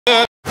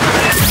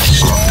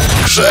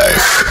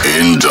Grzech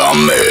in the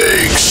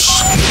mix.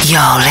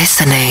 You're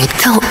listening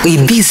to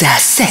IBIZA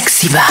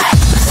Sexy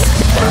Vibes.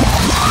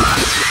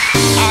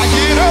 I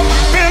get up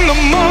in the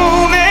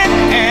morning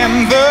and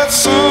the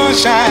sun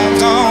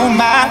shines on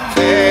my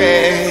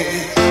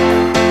face,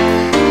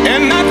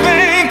 and I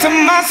think to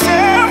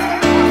myself,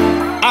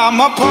 I'm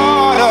a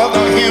part of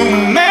the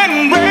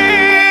human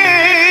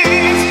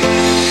race.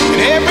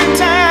 And every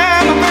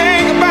time I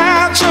think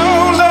about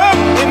your love,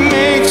 it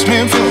makes me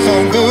feel so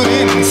good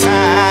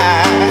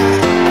inside.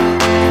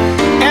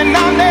 And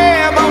I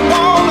never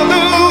want to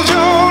lose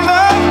your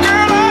love,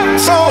 girl, I'm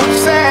so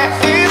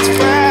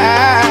satisfied.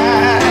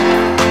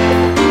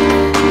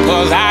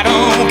 'Cause I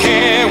don't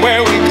care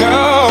where we go,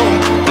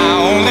 I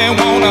only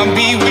wanna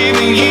be with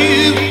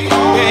you,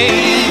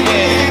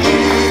 baby.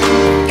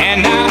 And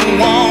I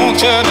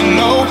want you to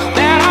know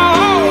that I'll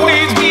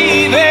always be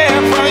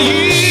there for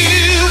you.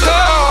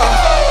 'Cause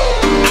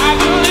I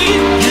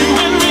believe you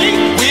and me,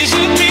 we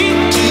should be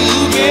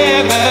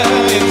together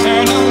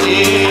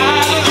eternally. I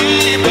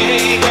believe,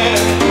 baby,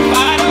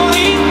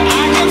 finally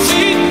I can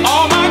see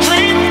all my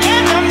dreams,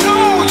 and I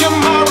know you're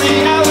my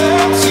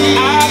reality.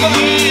 I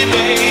believe,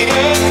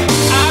 baby,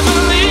 I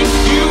believe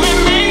you and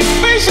me,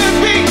 we should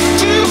be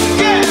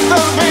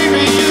together,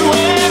 baby, you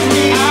and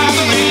me. I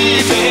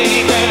believe,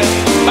 baby,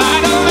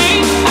 finally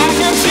I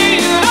can see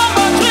all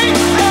my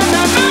dreams, and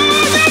I know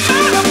you're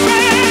not a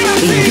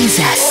fantasy.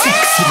 IBIZA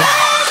Sexy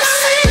Vibes.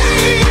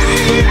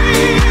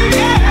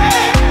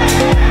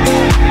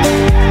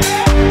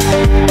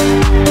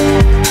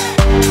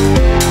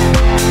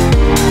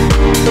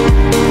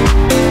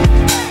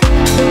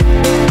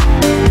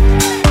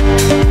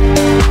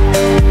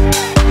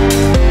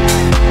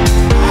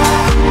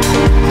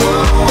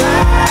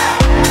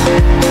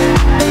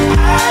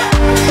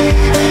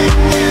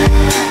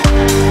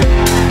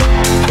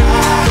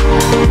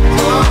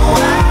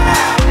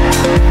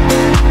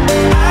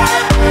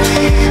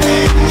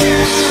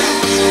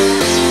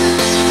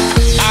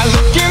 I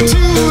look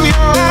into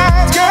your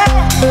eyes, girl,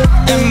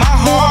 and my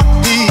heart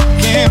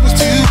begins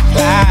to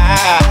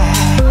fly.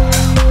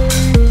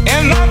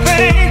 And I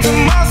think to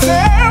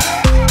myself,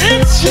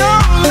 it's your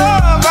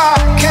love I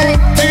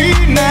can't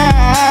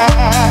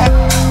deny.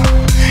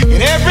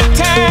 And every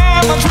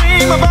time I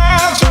dream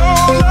about your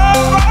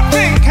love, I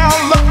think how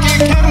lucky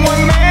can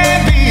one man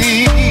be.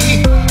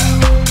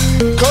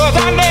 'Cause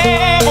I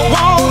never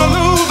want to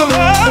lose the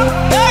love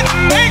that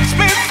makes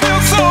me feel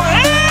so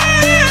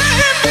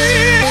happy.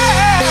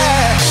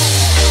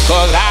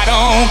 'Cause I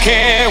don't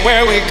care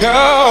where we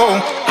go,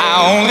 I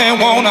only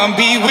wanna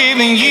be with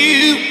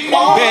you,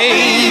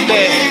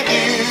 baby.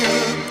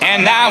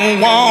 And I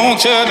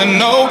want you to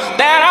know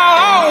that I'll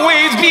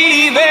always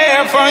be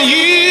there for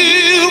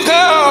you.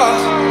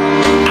 'Cause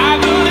I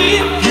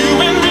believe you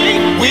and me,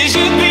 we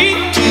should be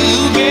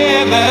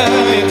together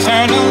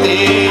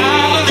eternally.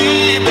 I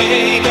believe,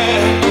 baby,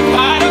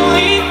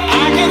 finally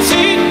I can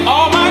see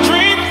all my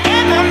dreams,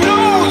 and I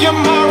know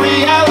you're my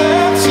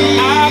reality.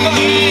 I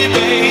believe,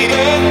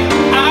 baby,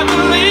 I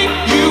believe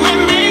you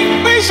and me,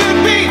 we should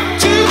be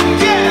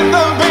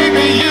together,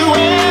 baby, you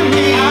and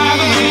me. I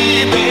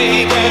believe,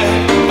 baby,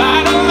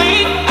 finally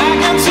I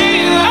can see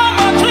all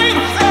my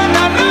dreams, and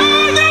I know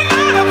you're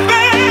not a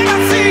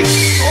fantasy.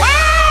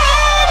 Wow.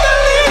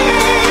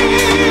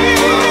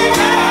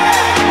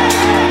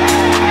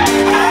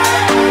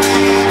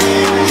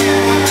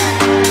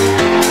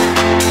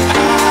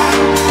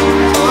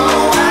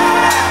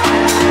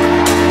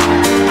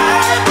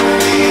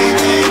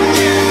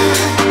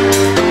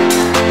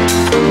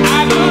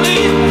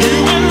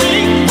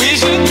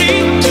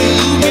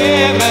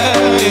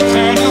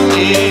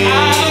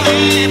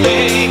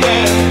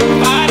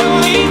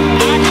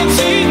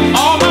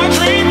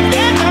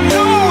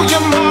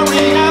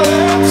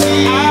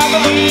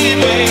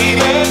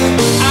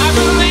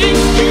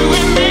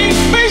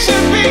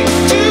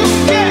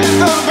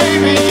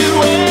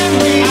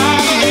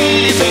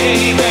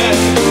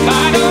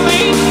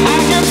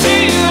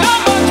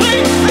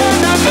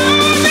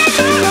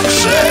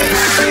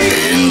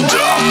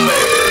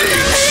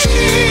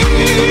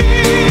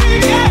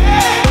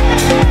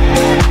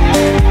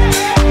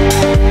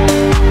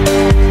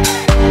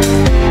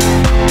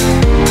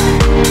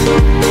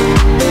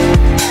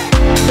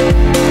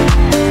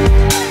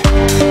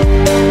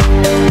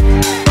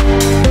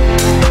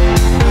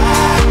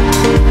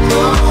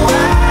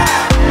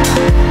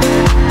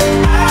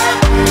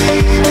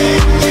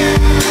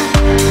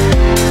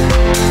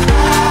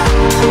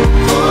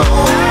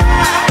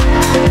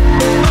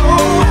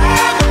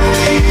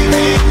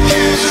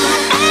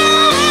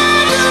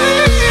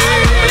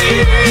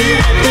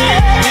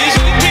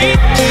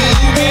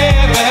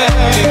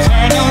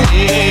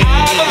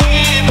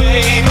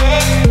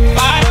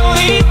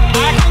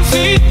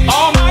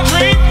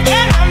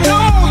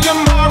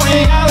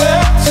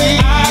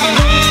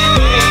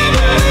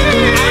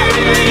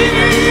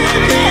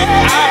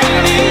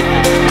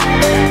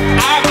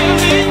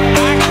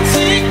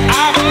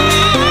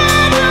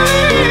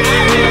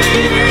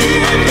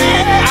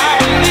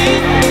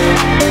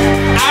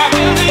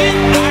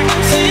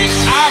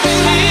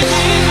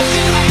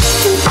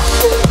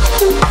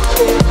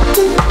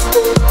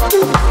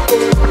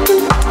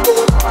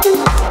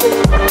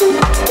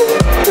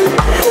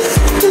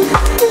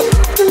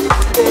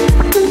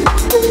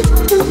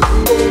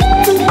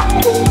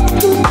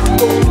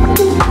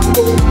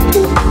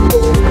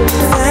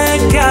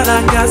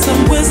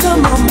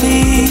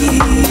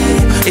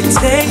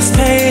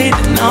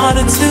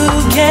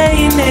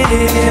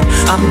 it.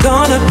 I'm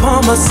gonna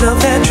pour myself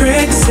that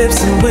drink, sip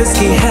some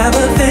whiskey, have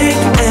a think,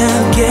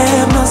 and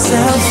get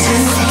myself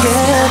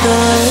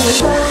together.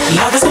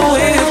 Love is a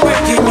way of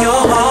breaking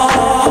your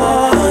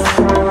heart.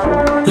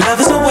 Love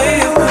is a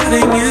way of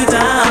putting you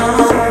down.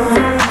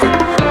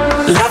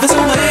 Love is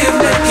a way of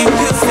making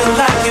you feel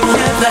like you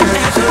never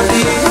ever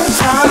be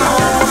found.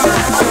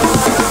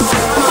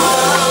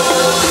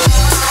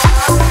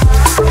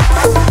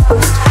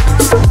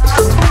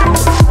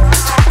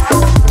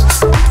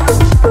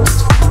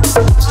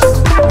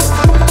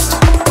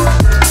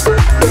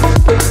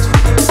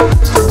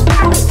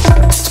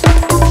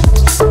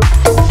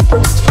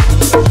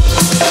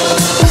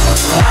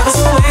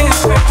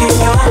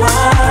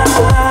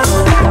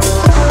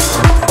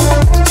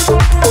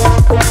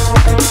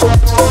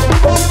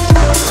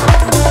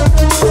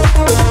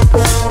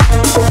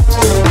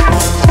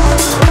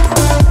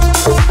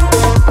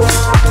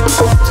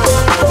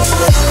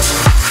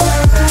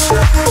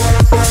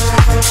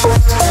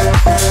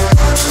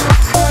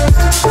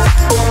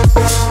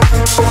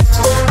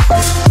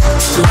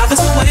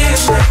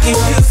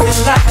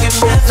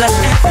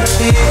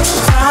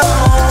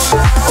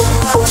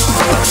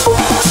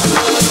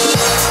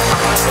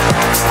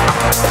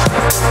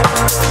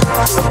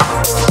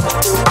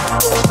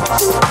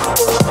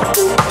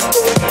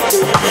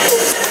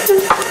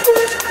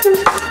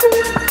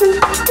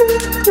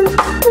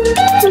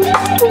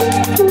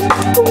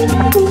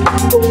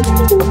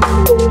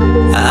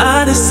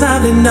 I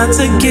decided not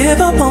to give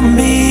up on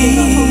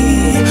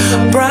me.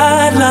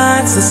 Bright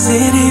lights, the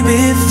city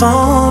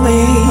before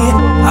me.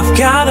 I've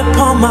gotta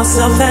pour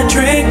myself that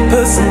drink,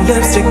 put some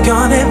lipstick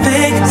on it,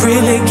 think,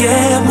 really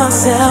get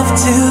myself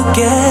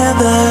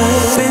together.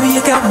 Baby,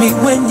 you got me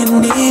when you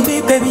need me.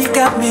 Baby, you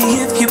got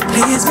me if you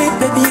please me.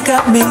 Baby, you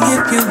got me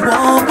if you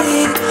want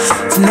me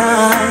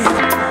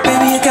tonight.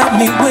 Baby, you got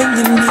me when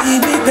you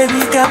need me. Baby,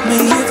 you got me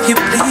if you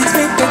please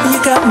me. Baby,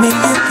 you got me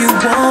if you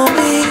want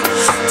me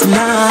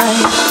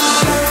tonight.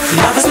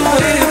 Love is a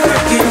way of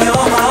breaking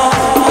your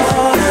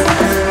heart.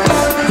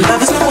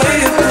 Love is a way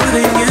of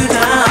putting you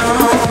down.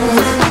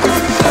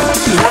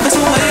 Love is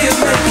a way of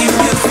making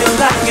you feel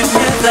like you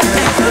never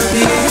ever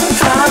be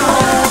found.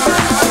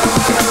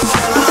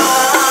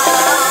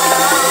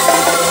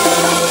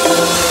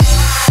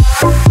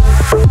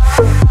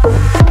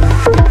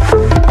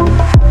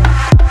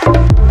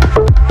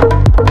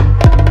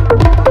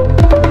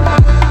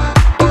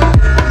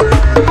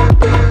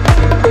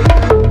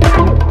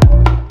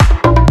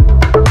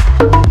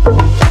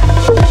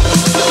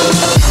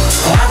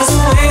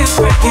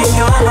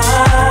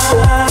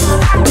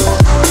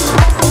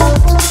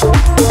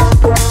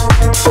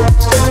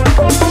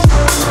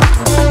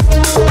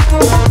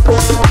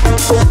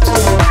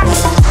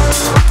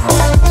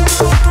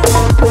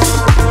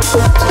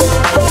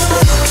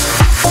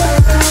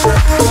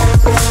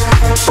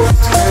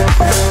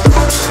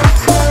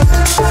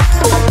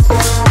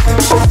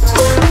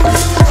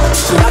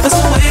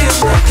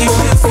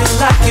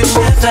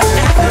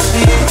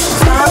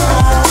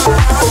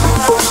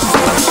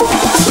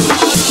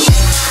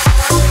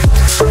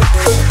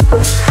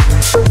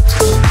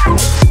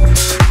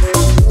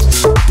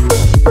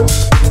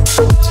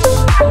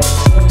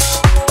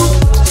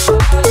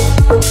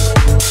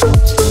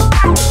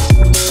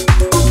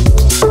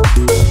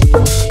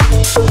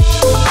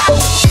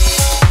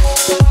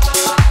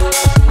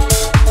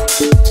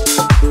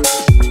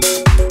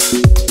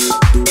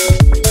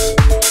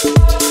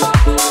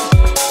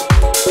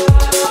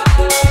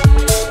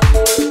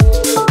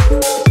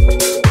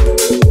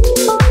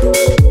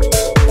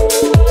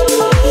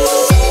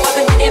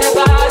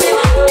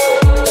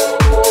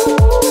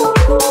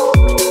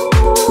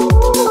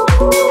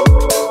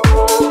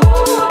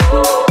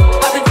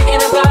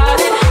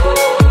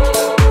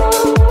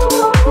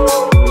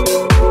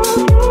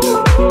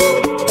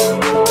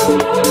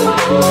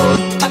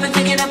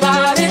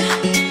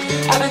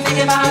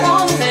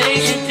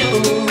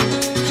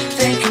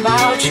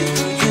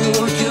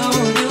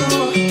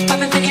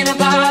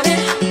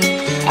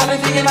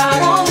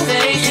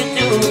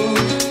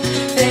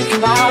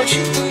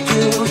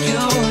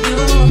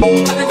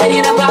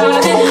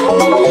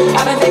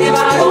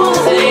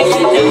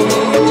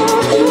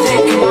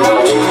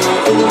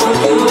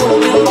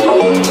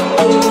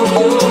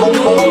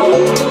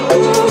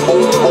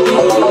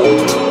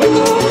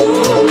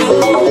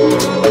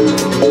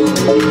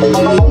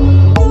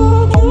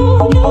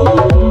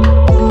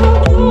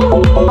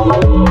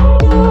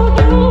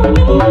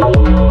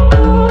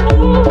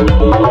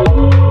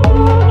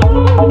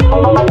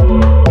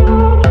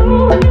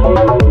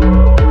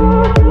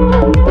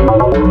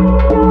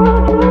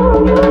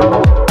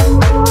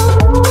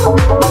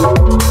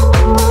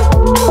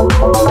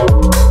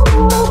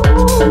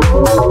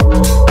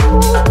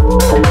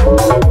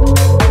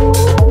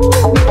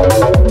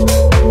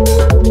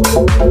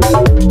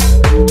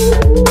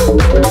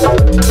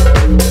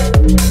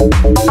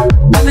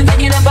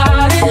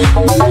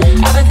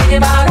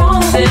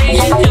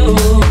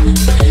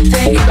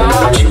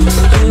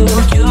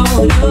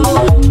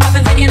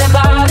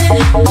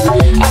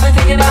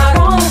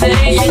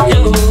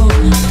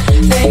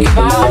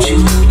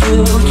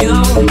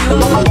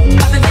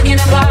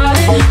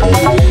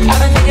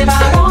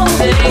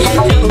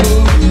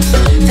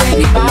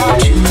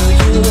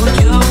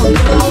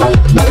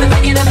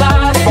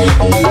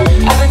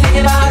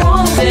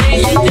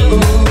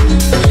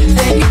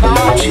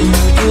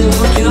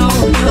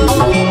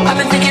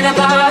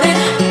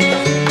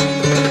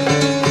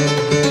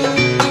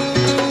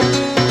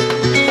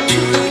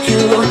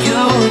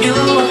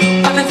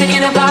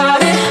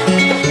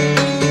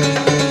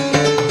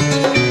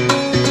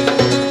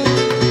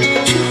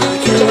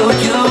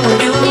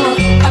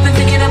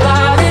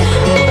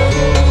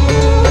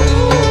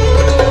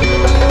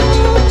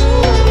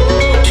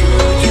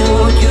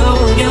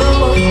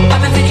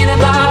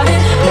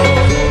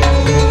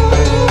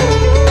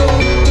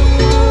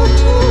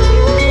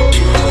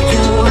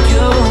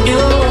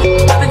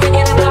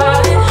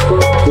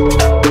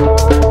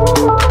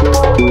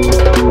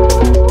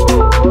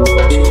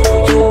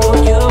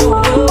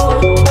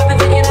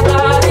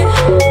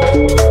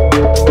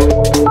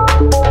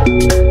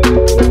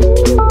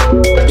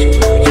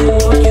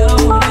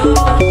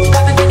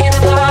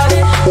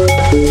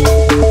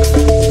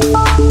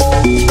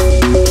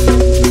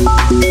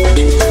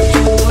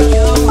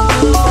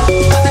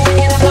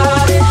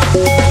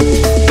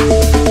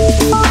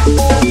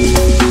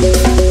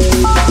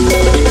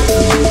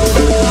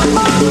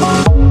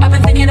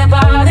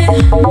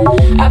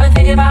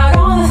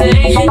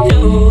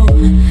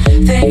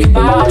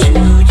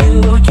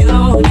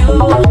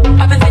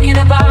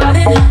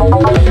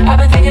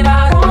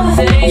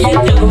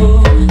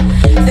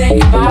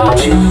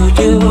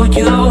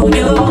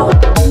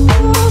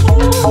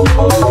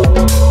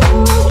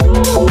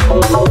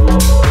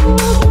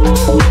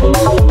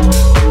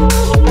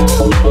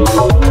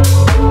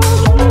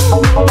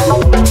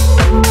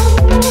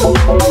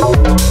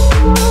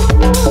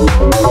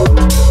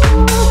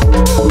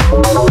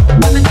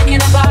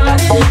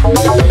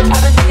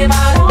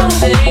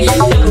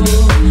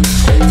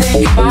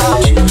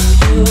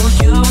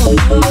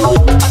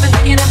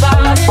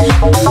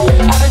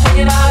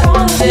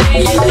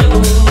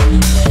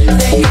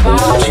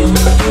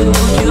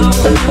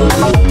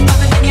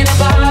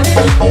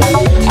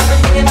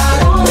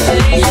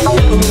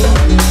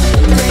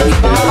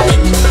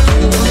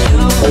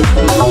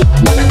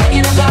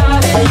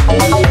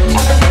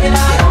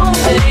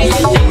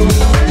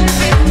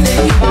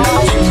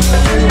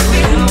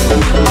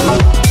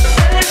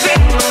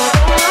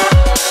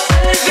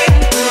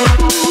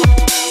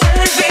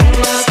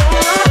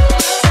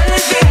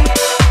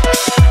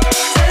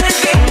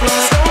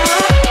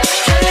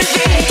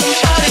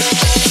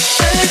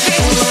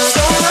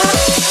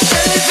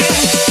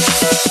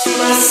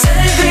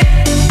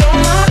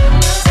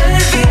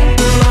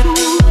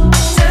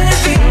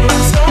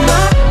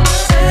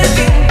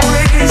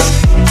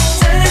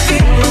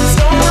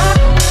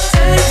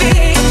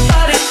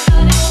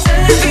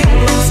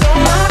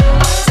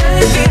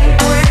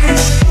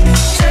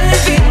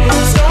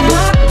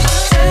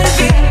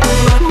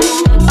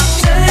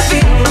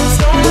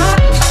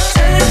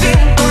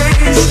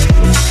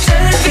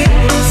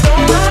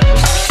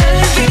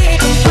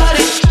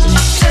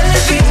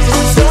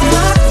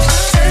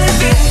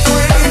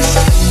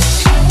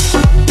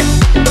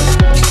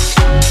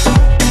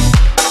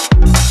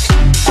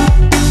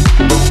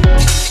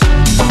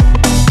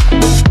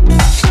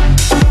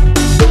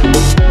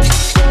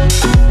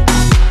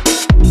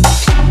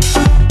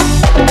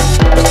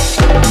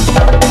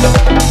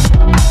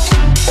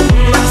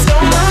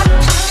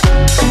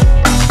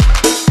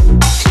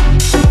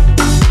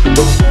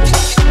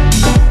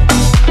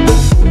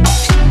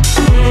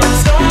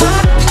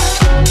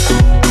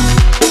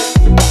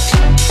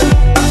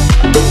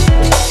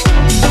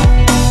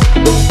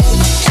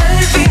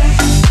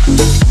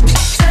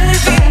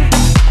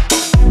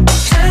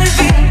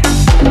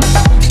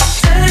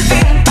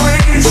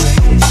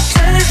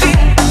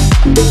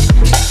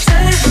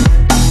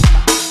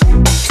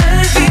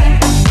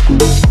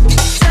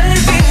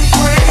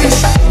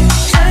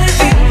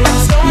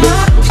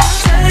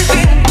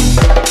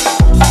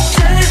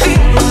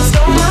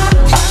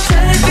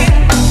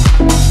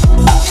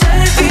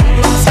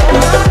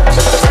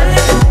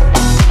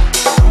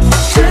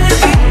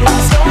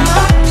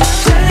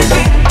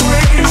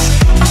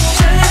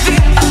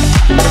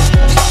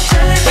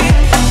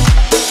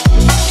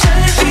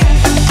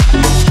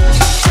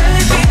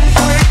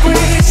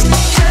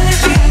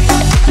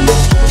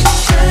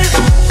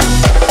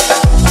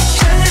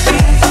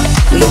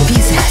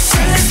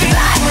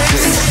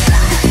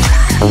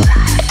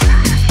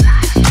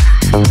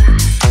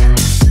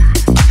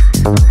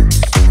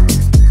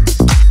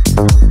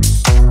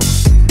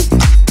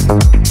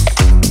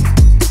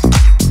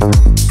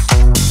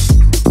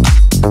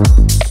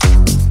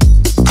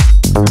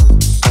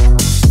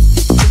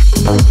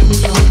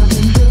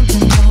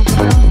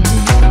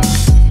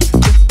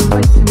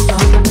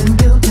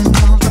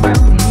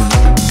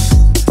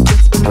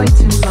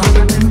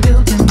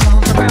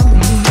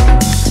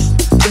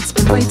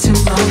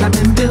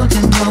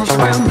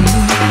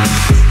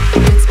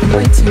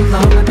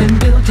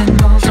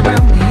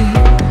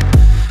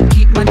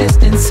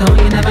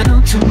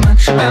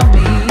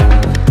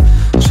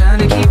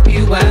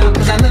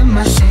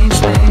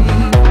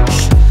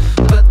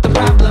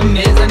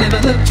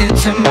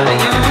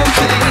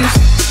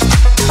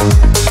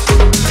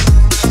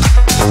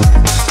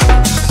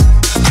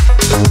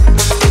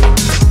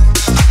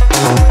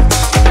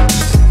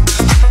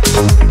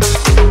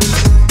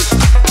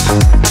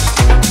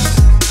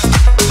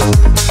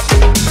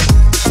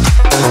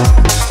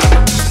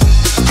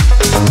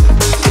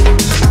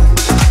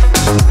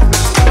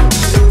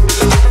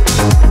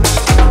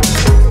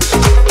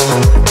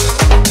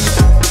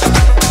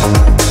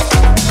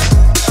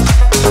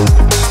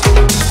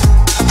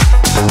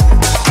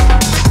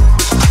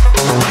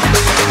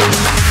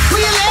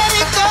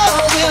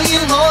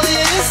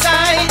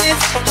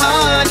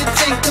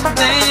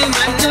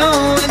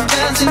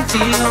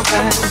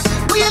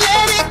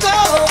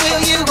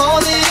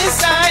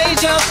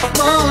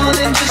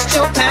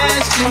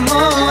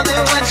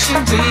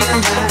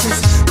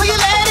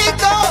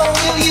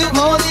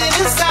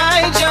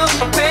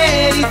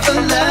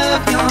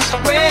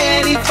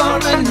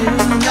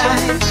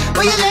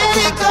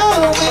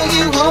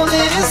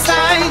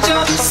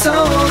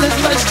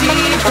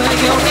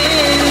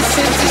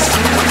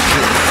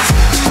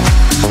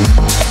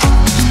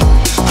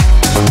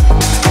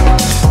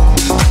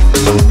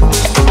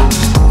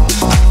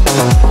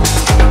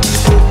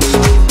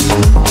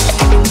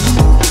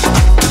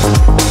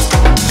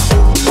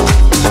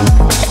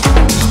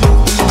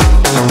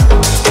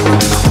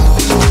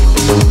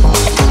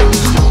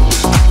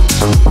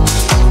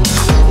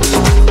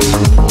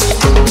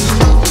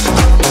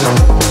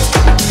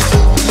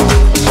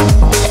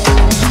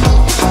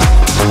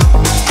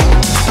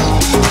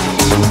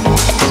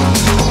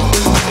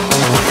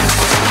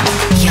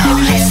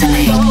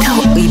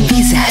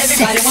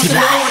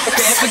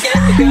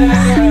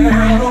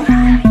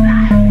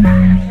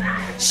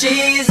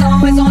 She's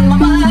always on my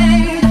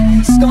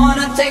mind.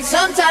 take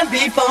some time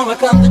before I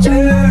come to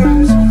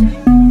terms.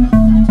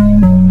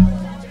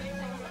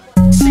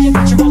 See a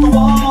picture on the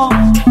wall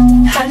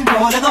and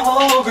caught in the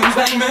hole brings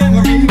back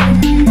memories.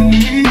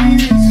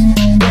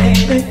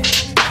 Baby,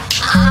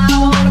 I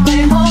wanna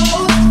play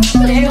host to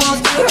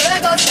the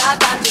record shop,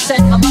 time to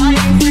set my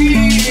mind free.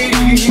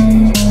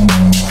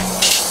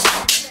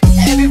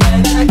 Everywhere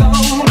that I go,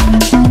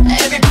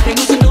 everybody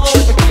wants to know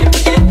if I can't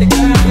forget the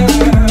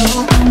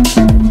girl.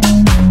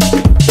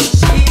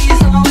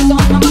 She's always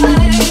on my mind.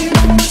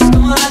 It's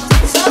gonna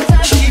take some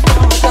time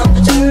before I come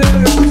to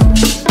terms.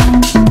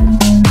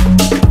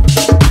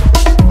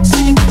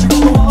 See a picture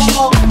on the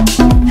wall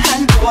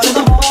and caught in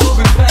the hole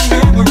brings back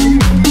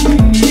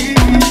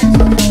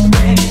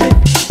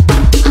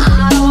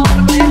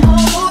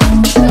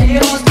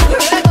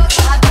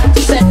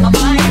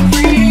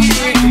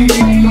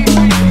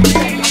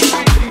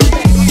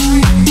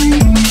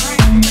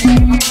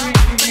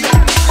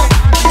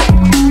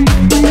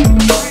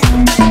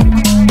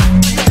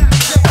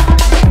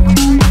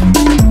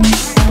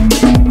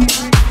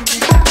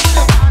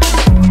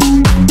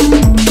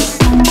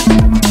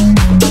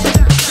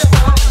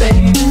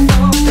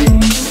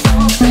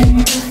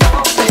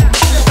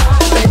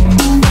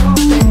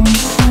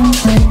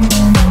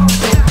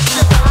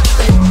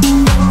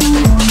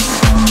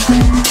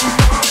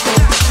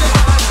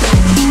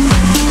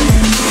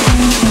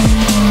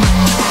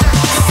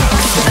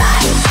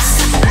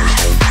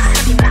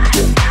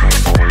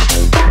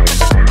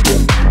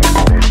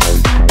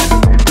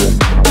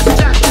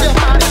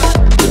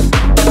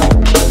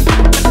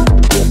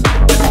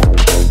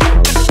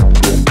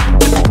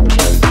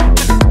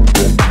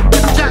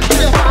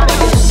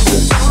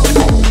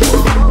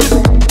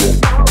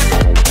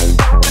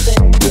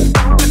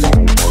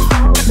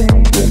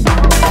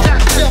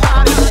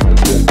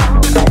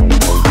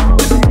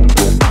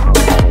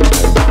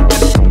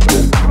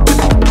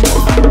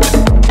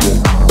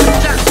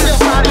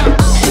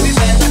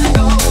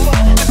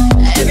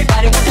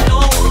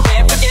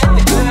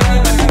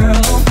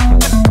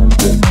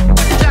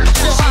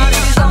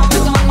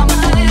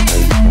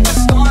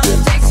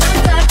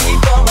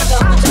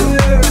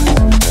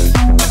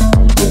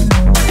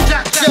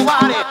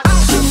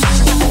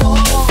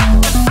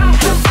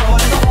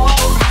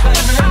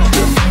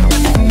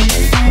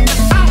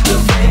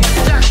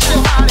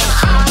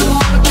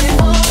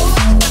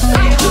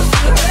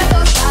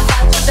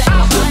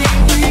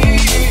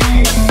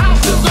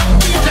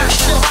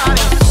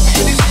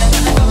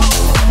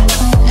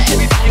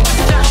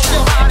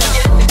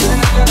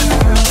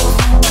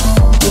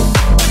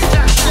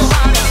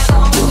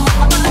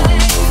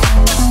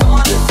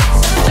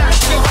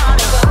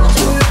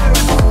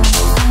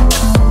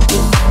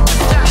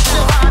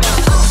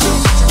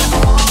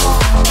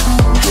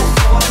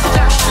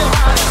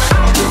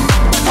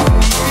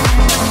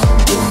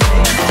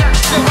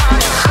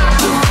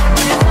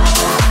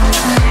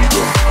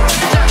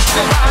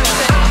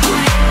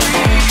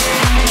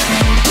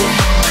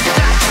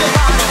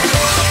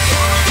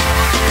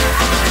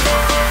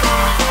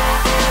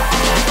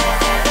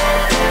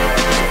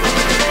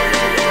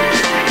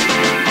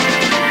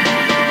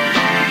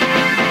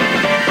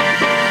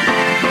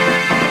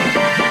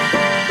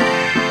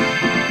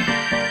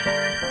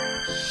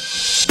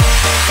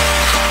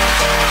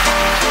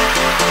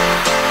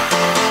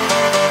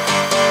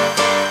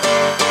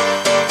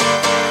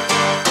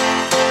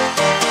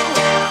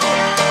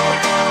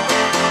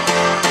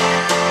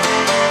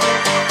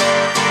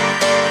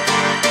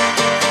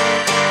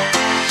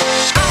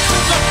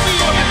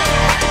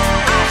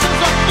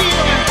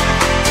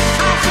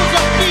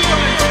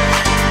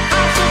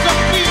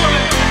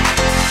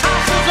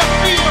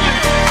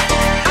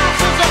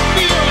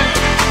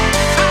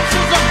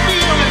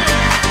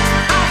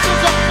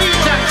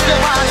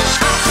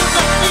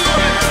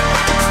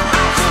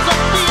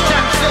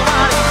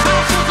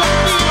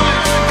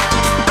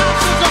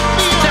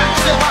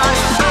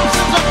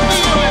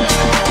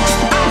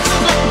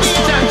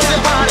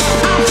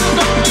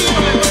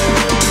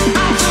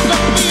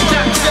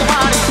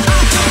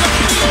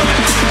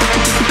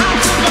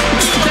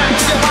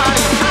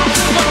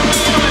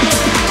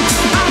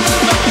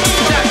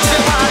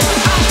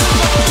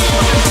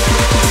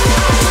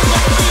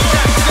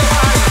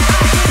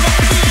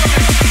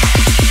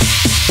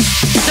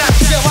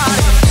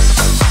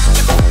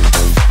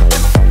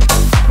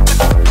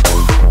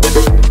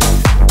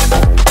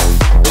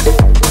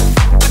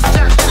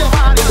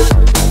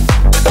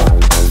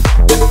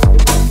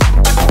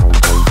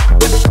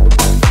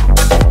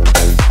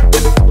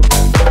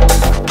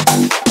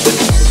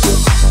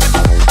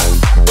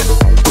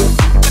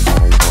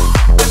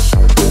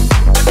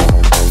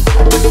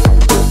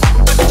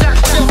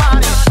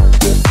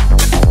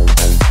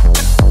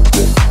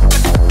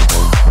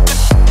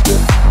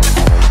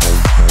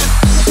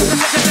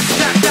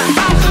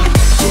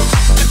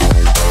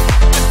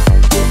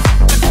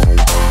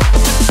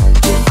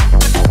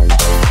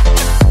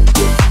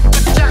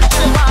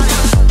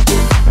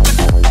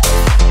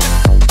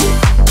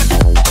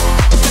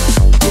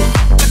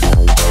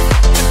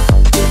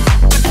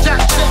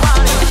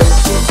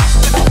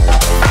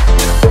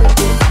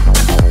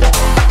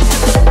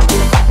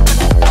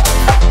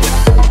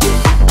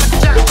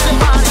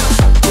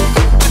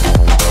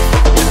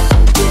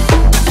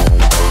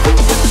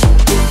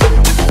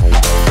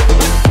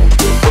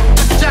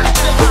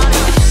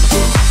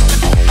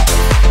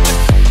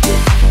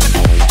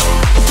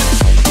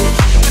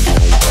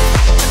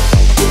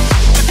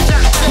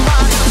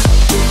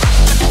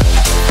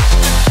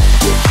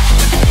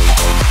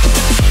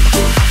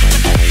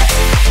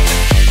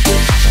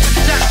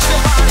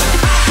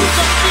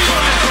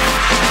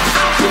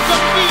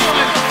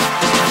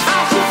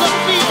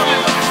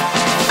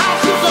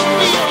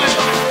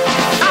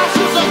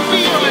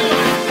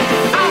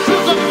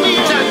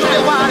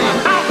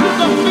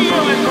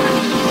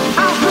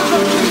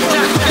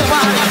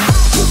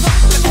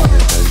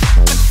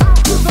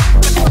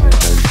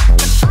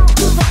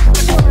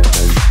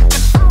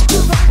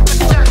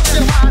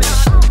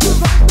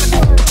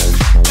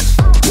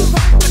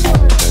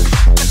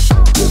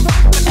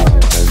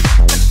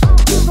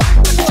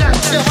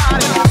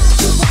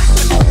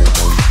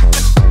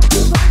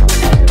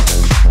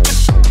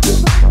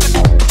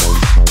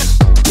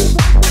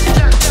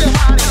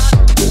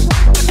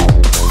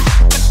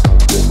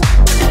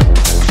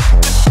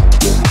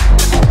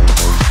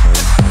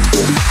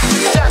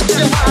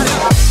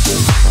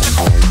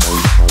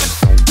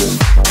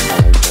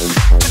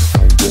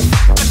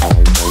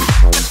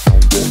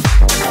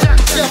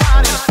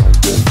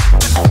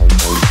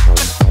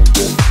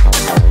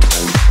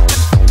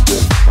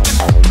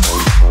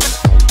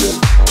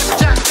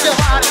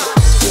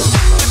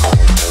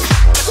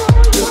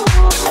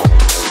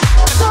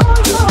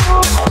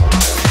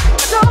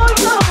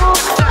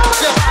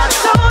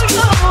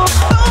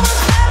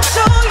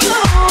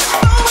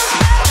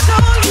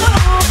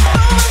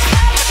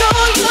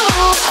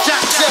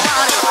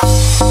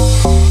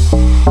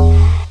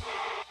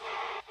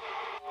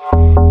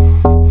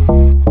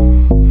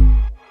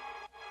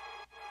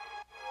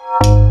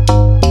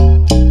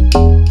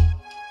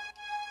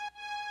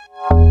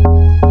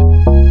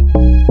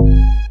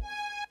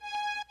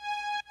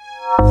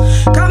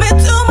Come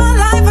into my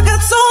life, I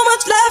got so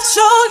much left to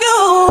show you.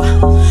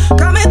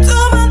 Come into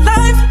my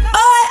life,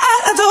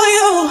 I adore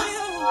you.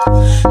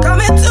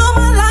 Come into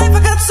my life, I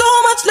got so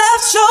much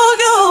left to show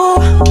you.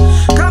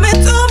 Come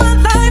into my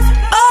life,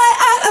 I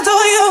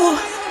adore you.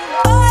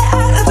 I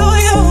adore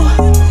you.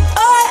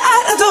 I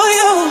adore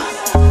you.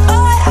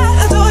 I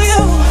adore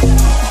you.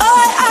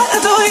 I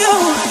adore you.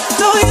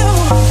 Do you?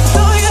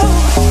 Do you?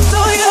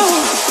 Do you?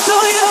 Do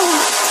you?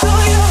 Do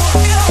you?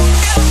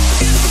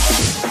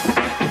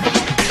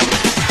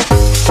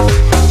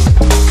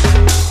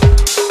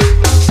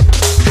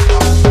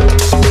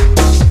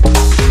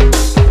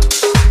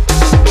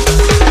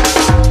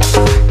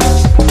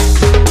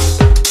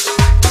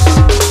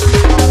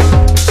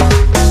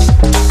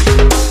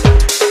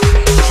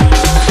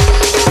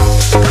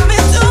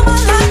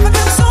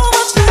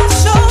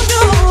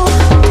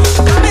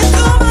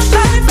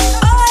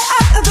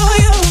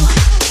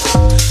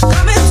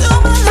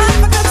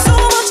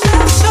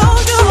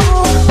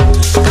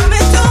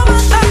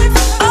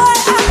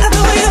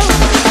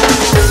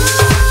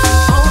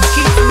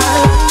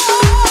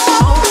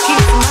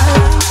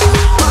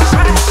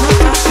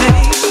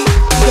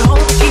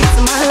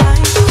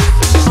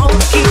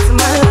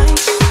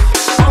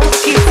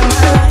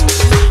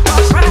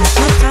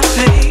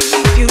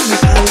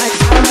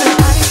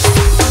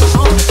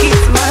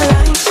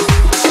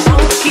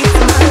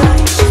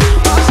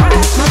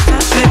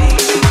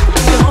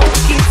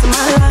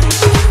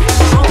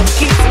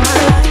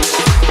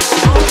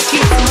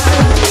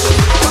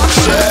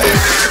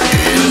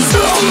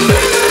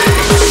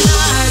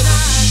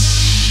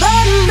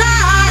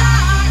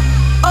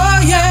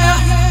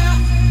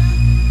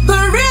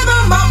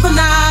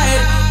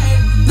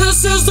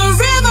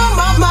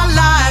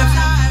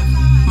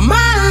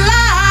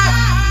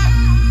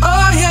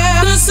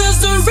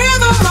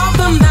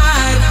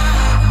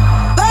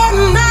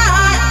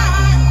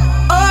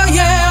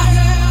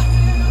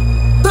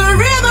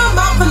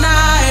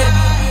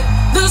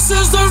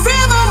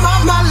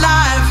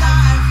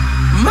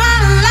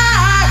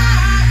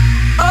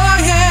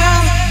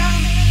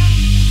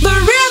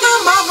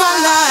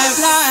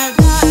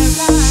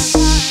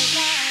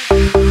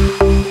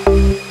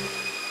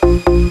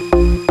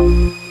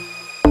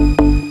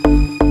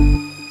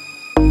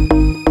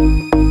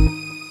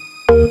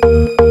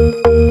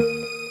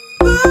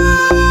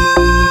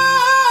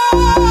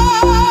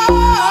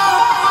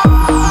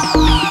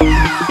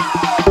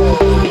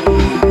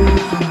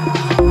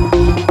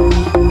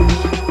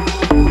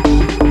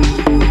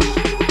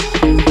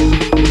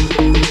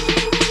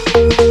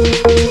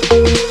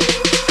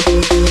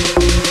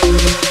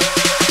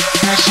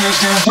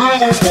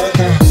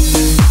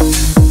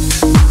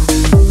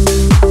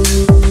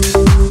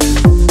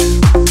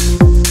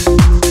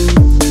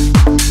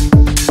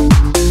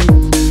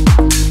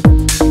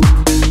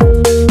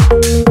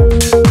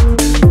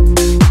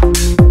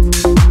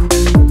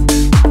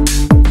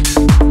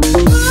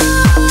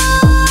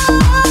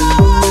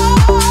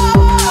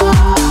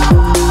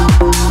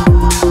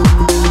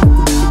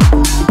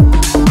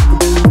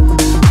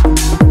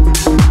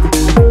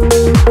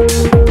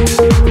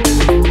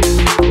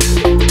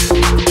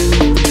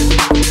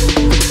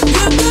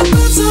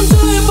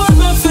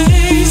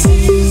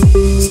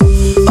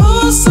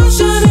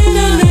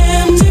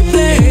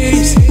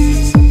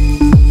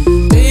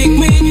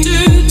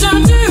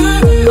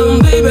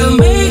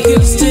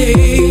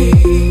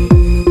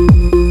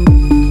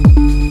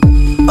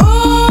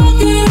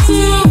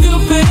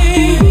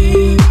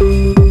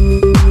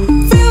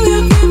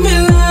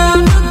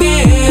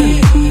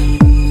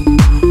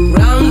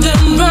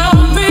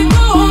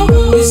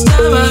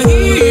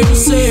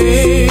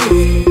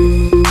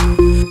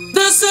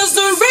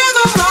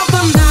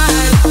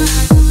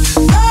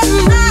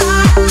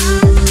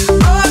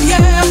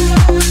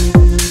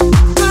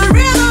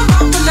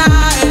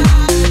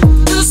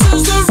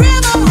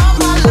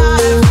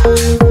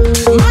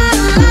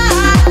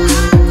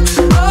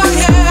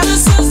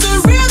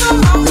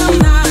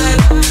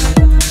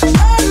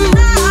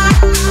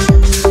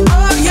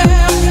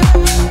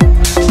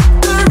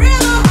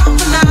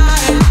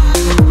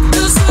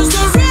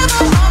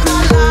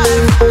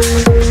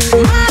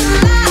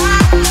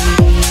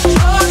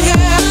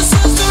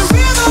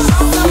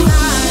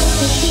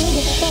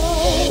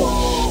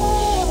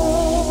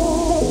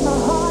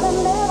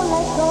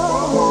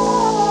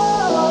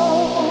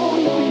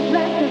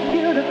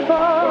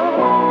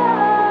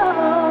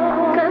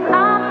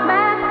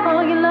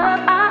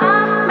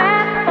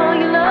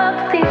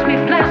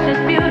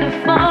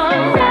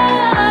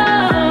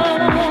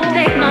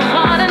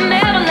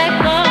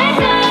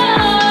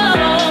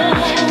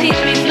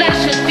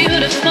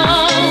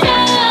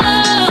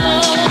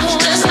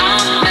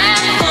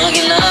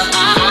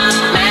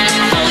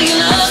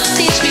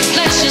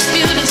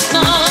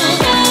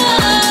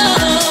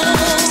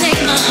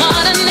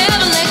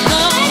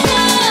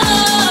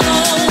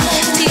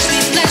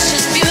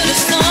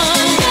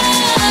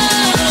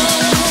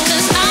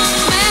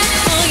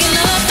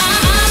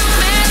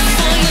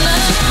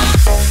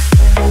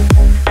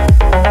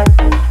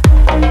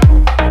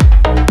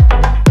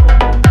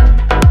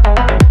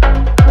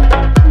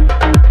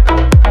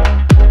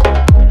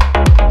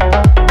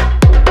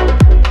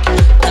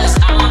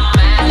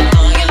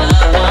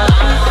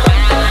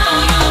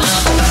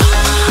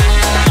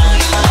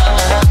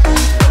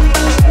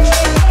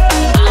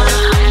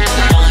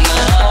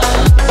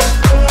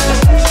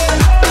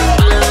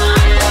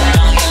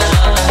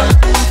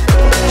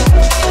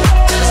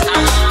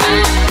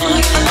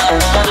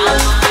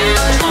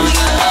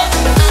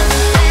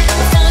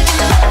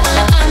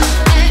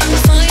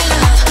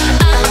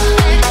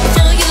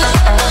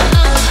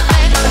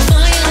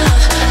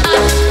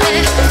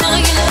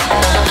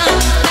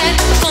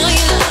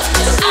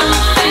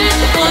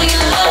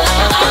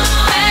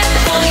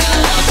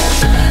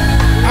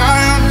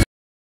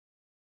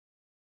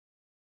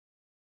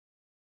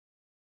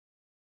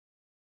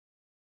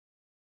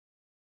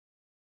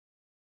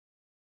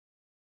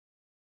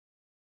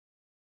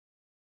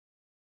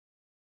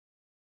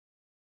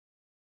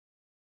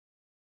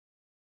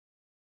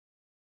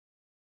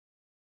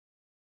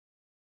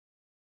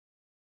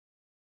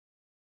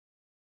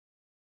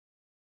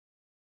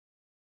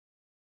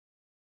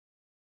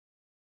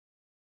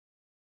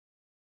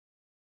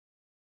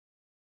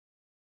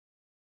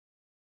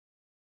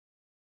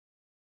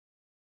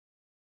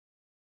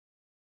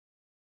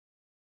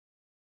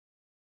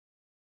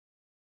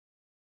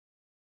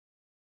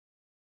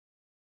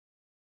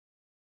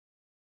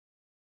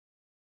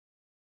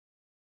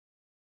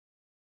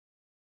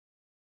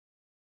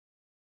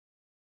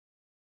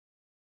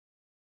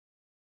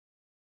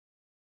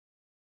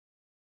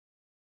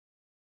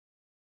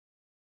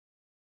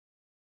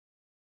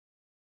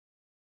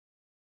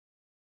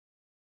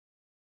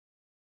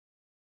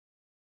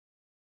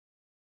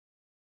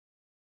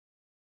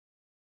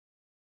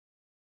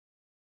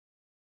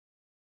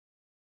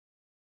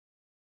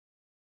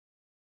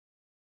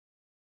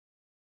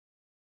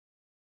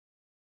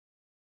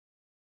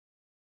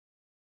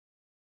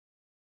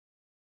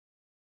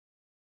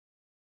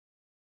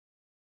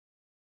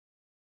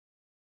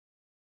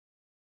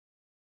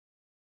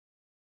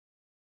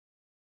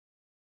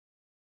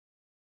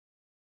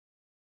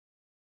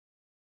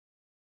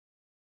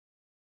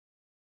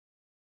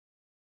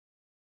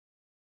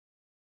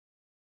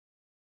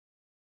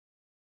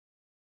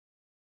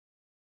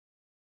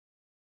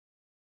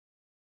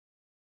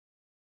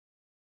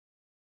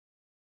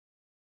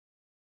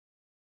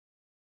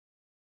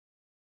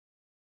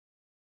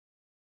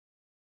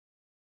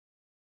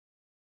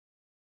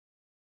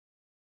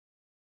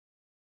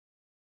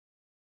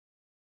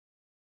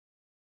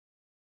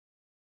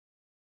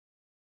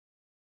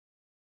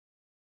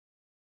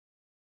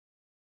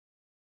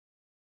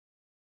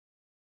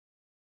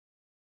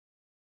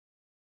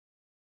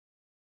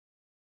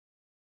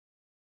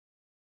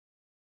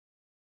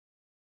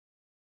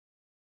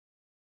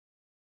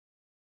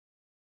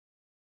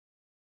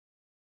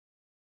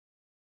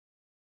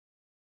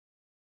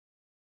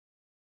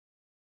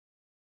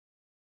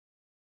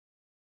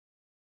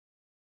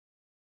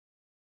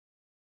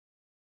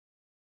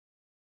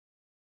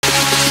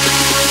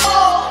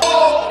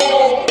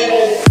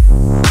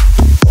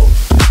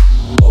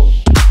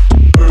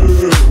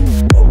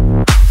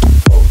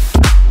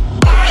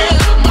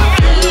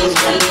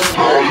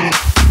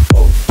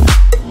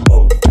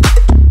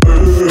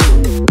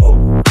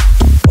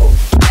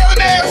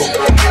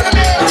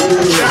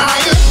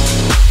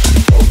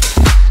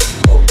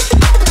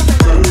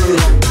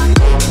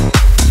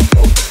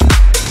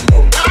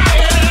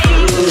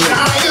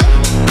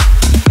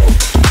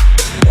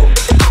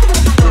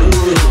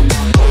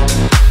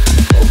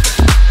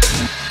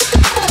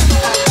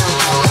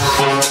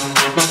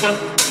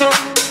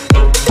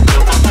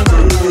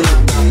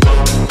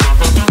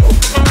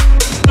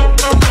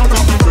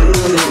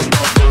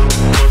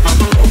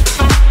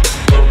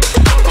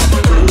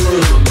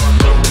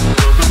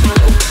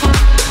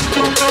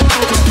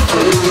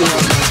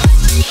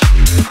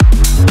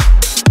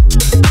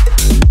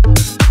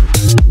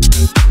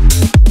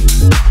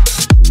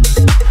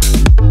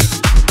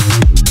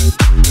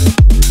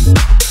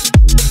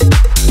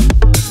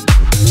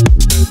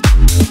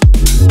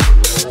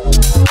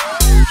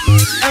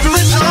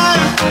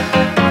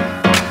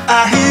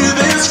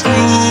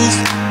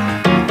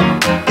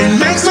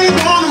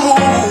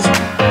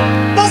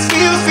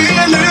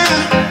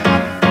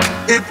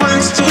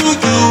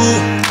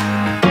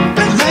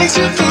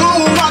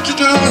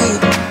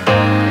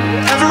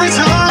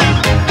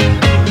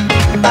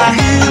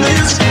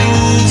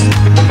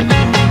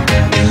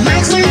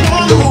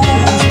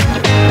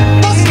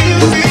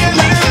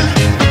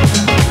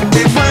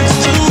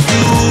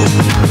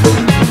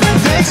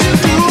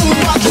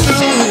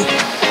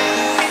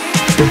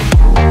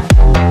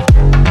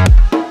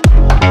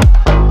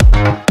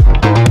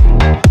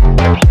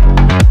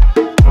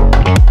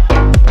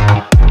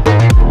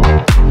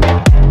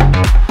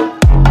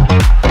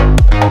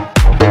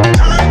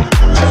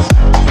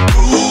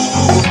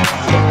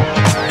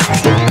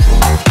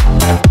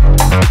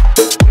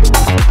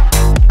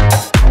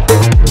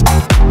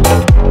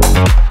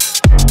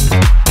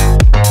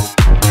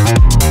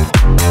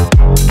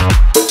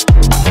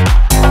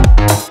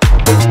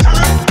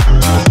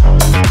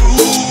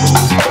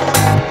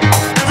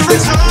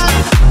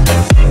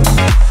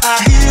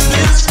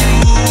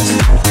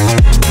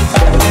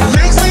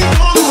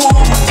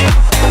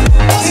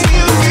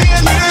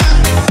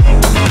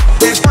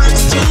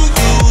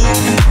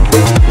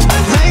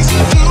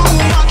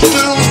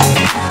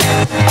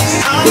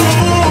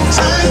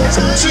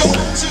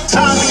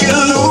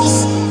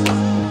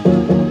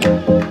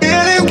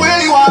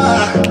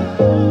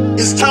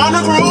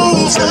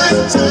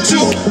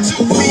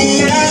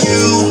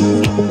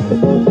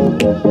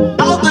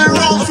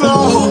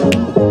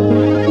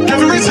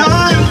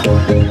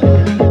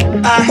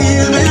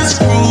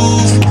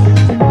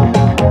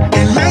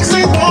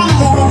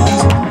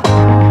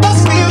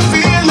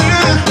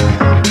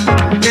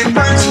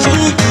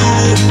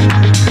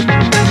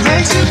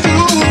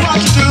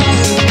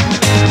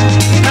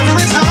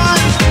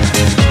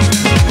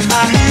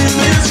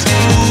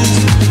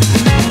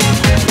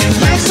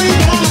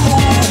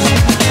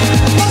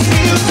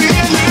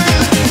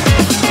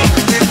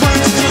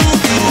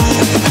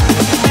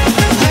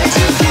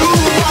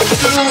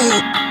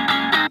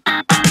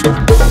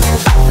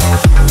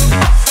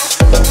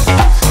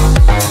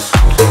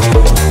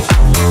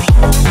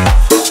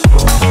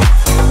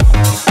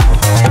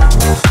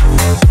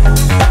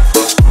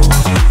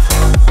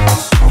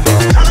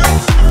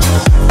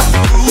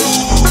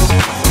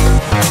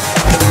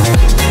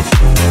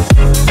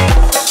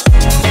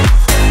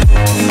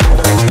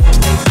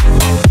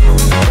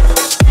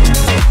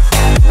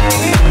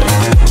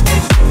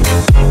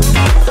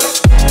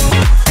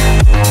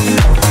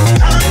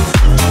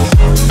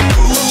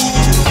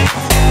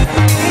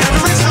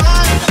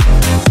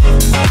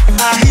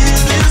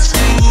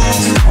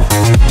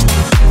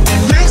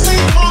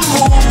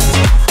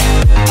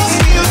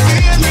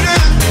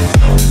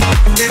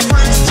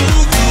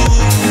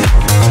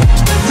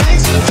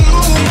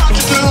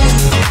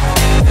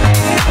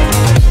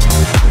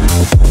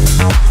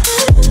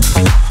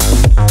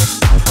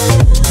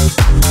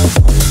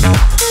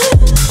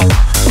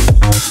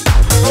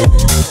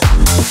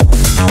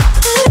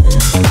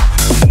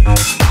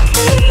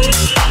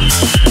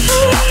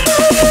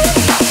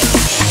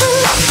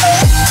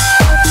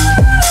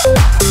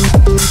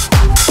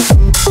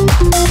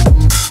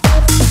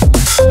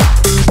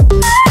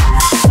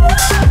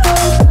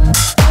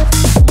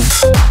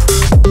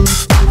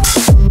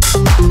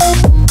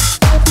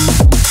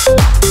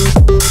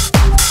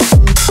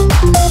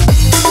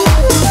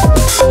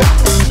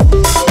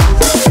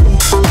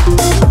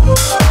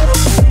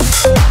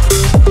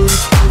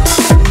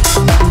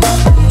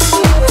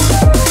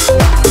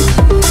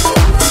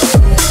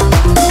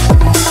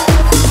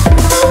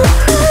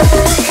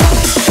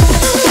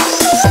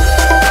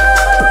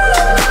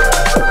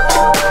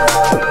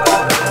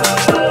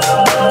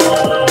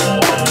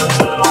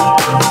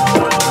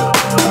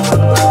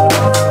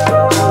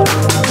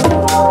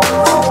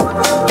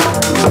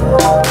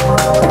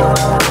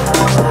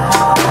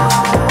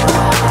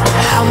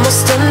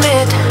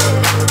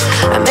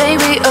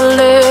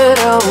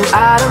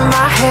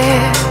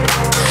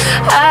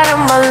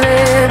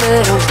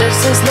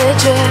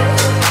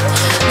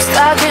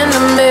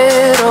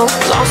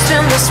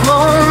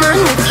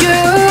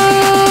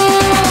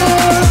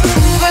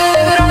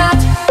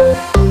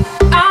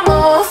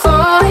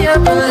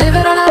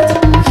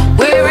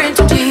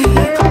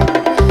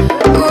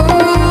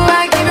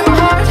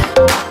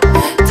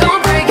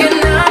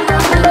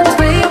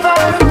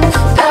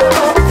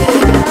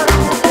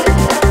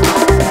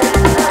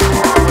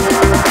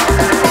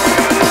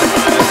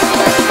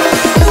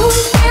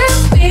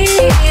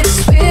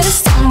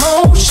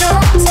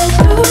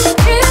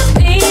 Give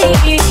me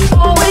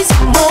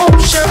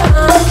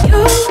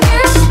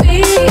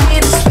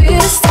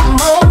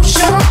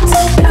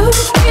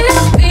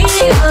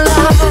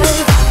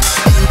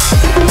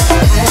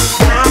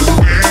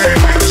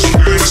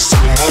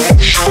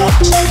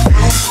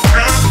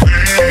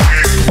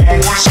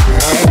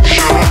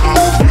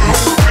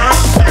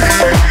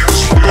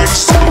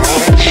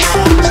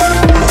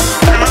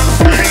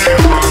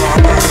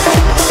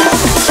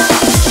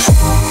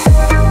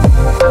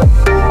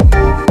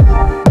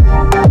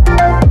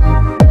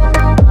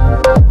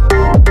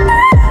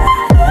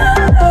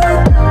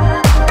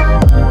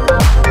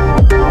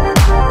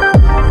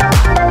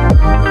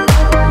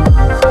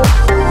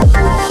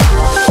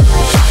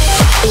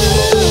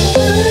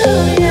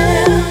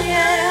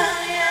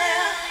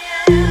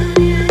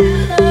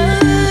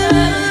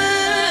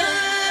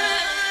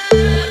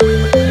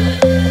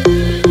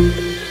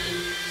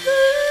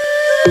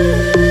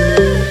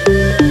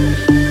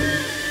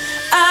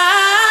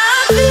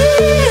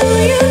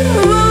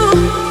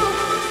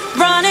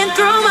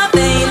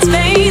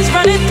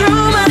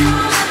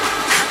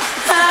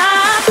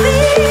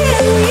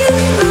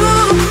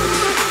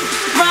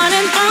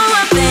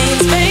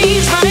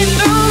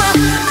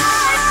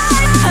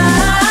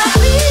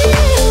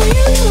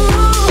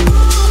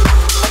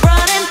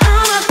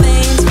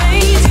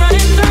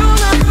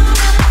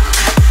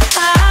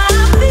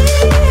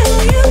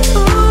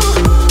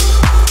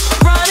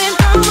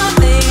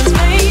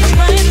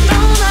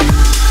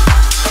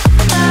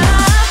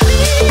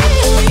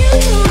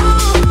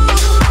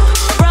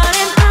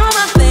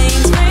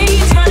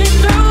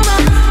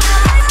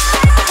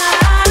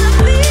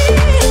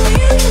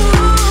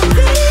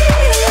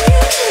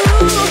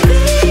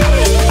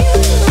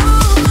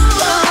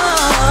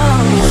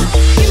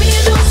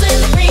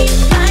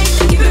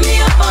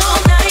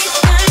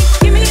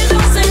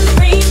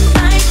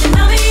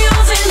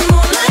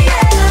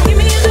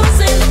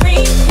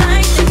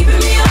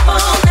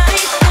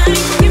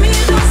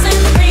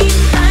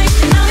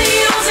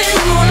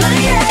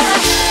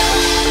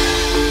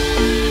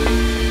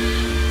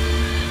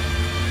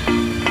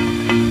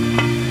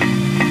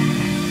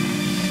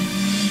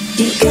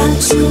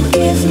got to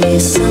give me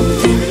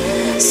something.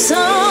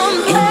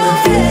 In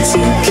my veins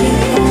you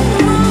keep on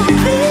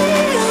moving.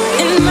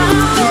 In my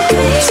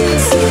veins you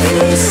give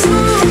me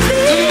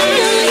something.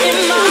 In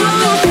my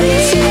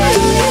veins you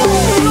keep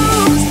on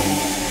moving.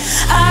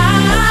 I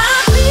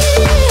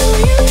feel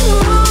you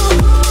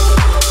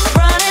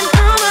running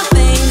through my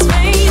veins,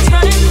 veins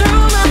running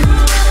through my.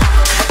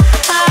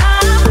 I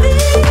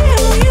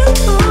feel you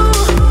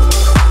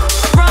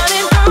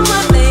running through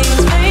my veins,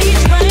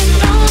 veins running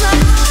through my.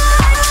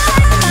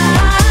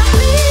 I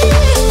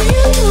feel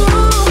you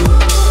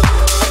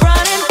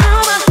running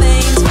through my veins.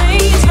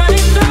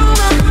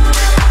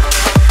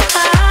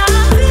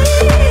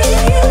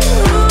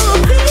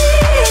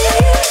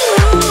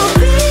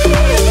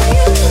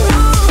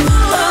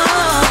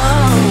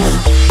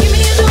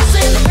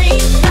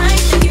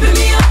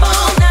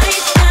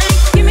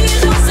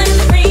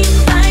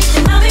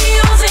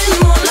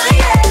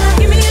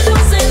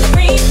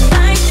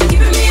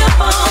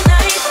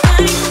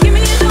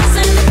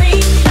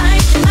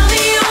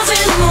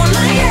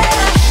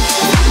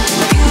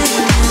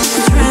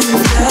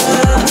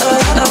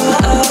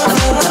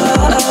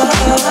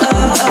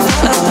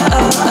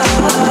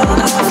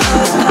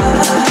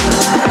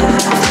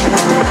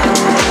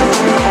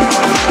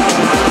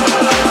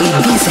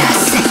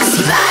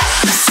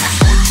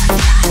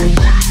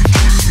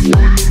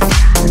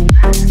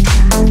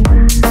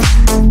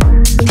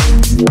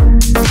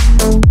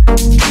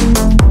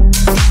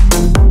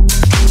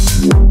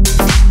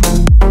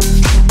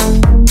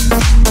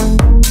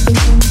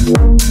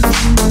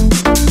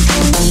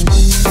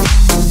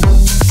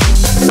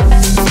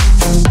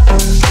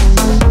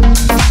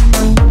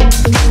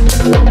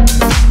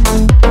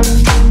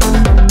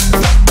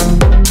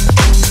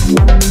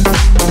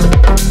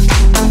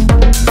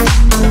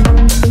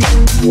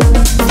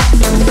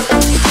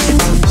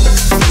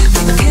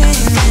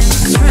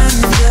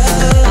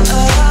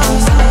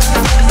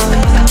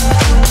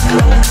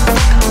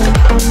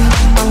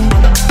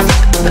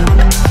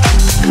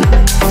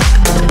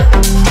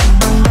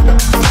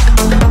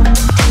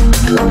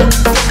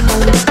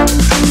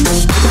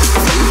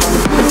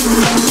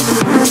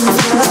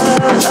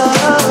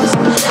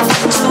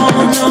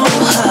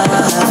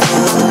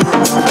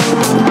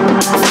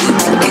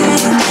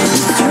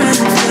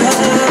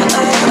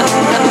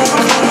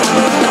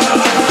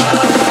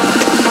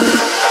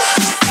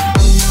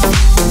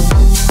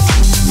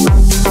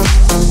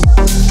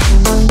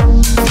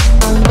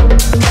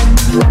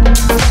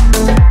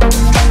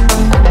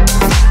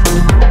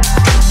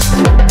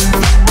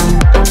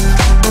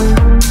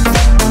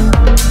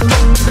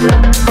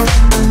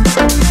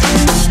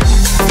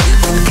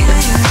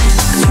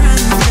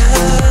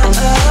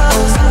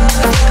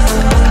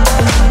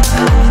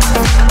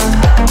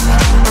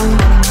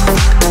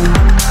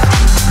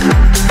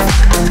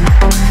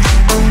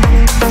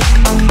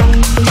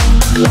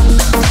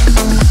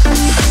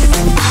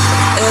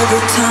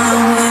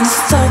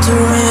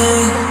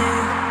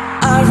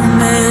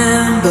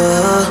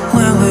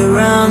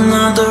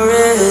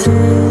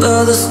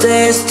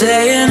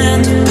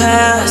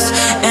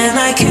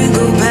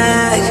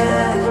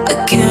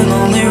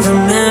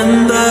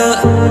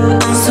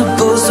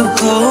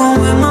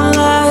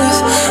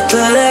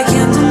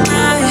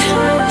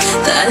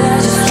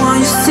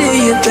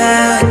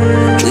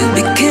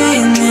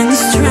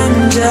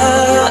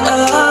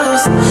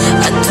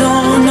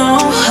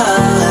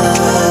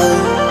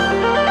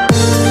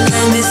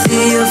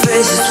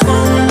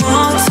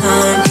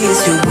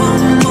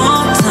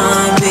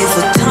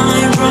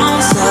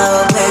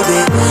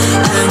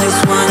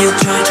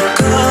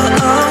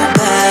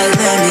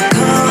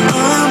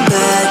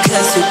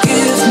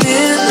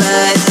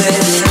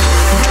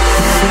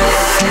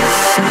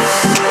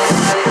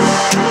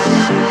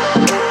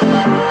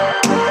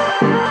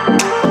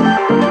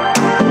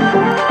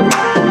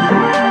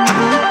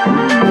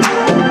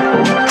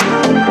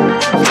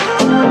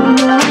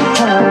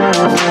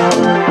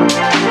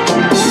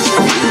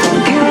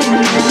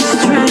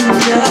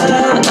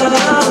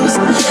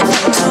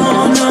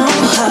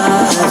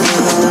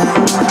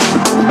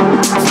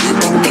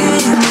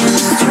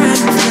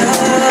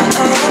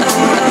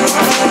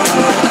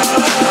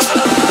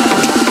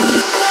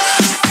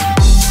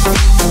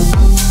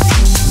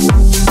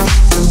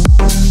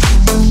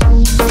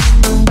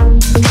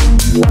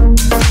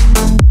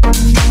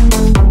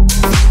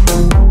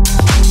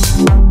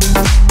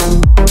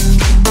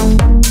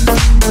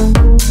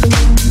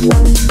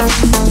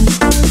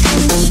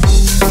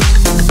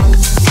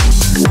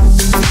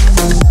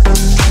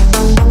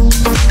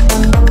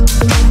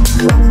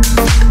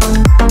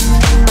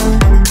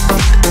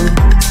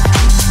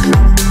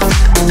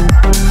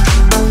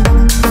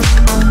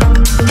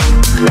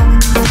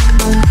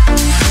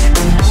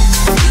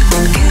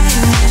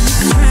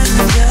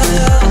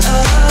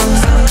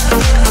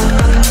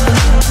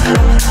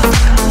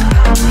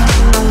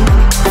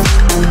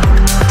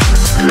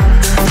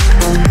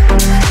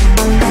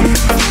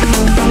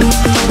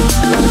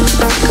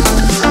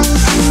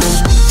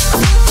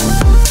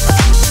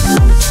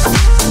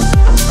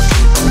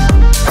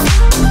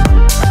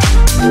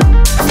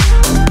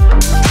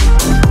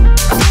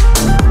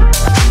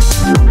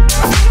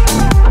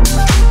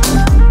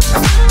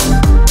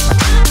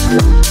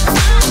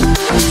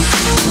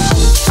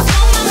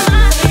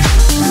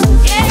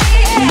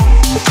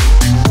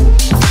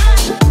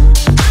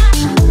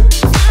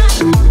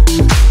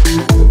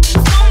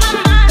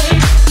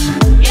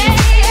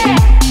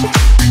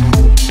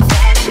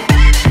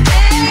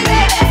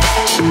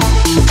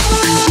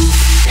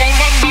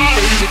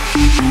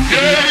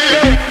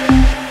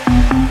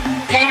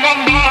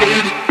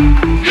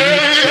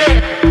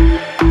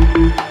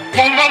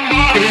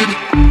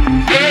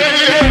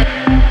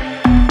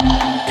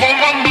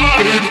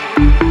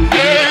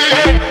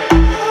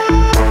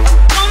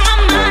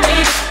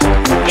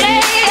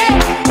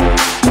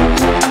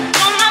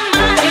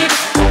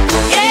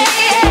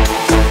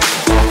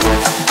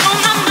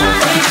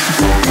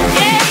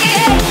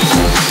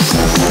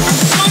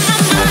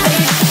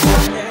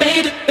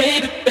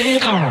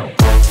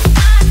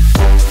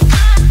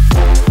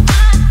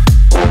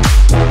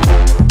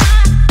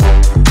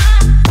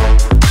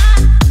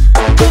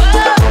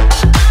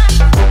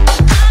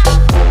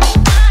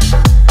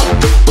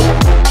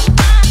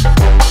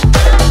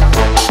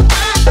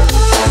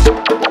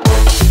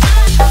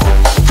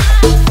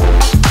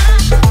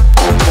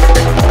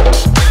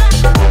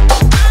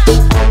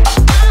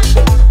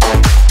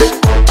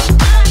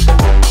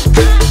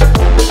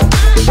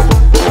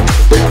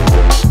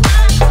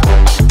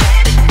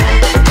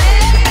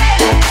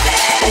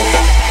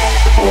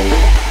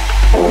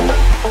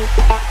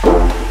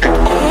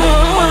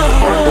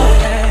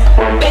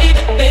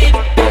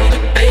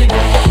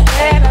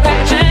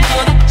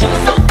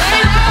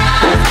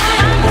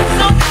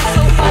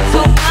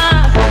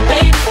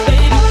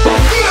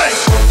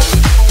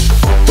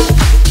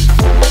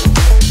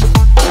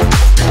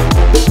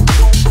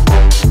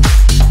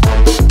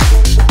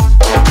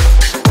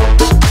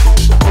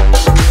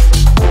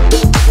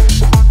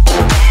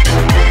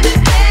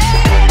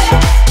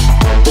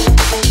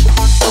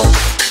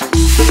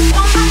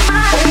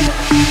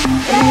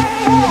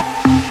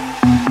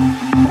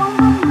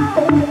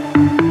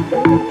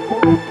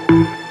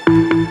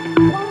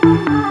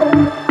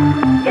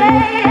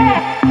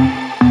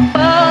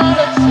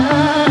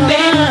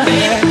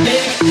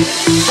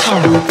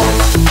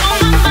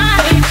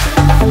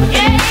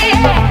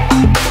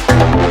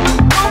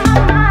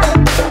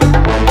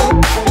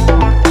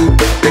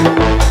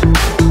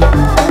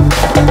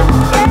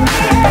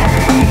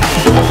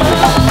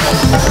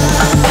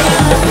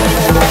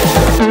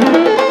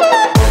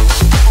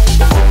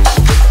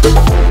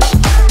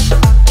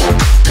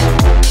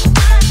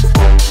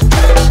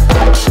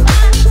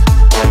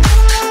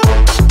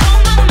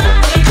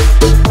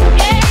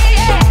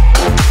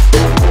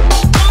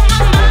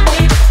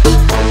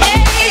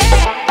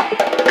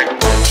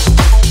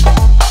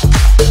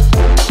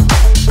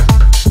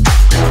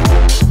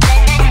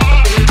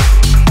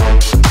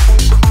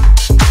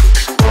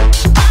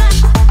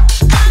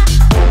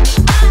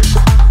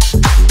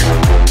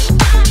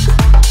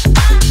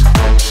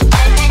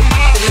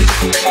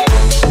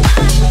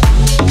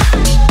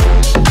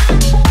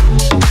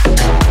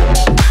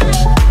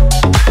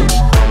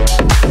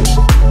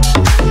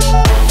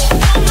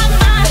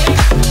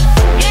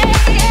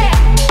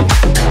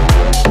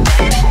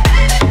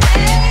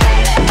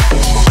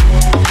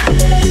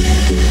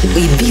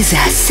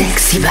 IBIZA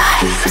Sexy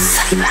Vibes.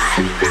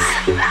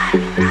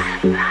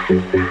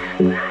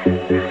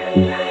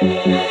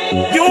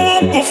 You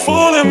won't go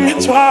fooling me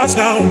twice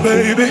now,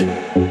 baby.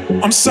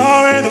 I'm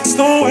sorry, that's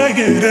the way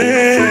it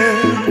is.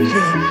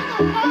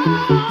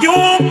 Yeah. You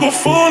won't go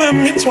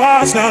fooling me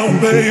twice now,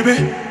 baby.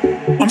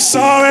 I'm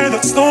sorry,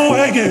 that's the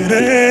way it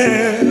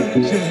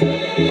is.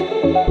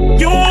 Yeah.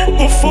 You won't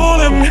go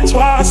fooling me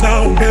twice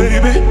now,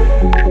 baby.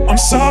 I'm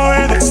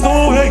sorry, that's the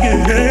way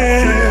it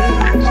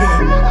is.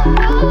 Yeah.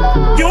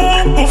 You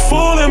won't go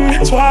fooling me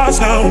twice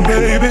now,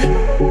 baby.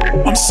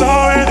 I'm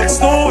sorry, that's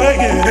the way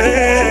it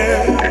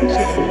is.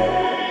 Yeah.